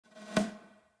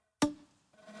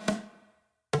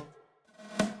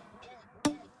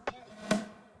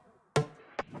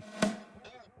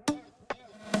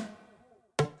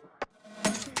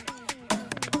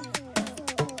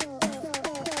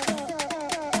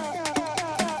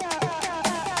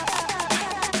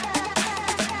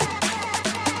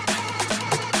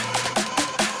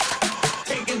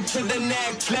to the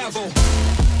next level.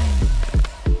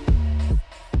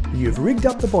 You've rigged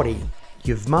up the body,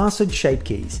 you've mastered shape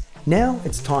keys. Now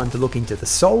it's time to look into the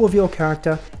soul of your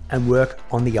character and work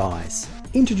on the eyes.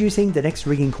 Introducing the next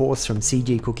rigging course from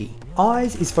CG Cookie.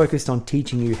 Eyes is focused on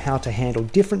teaching you how to handle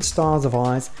different styles of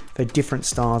eyes for different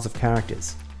styles of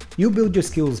characters. You'll build your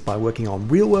skills by working on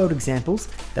real-world examples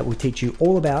that will teach you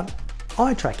all about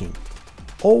eye tracking.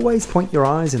 Always point your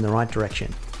eyes in the right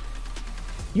direction.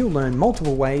 You'll learn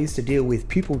multiple ways to deal with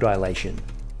pupil dilation.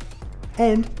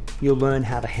 And you'll learn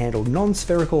how to handle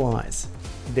non-spherical eyes.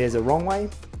 There's a wrong way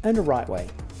and a right way.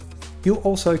 You'll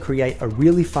also create a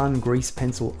really fun grease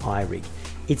pencil eye rig.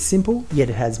 It's simple, yet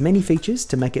it has many features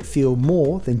to make it feel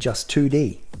more than just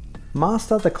 2D.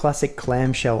 Master the classic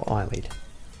clamshell eyelid.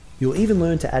 You'll even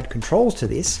learn to add controls to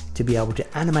this to be able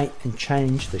to animate and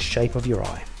change the shape of your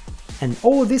eye. And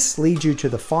all of this leads you to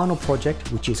the final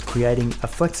project, which is creating a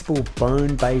flexible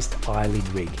bone-based eyelid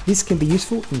rig. This can be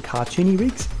useful in cartoony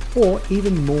rigs or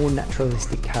even more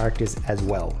naturalistic characters as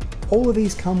well. All of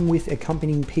these come with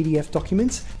accompanying PDF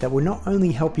documents that will not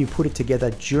only help you put it together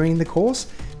during the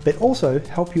course, but also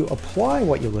help you apply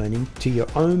what you're learning to your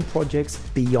own projects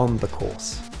beyond the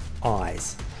course.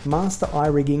 Eyes. Master eye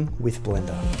rigging with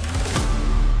Blender.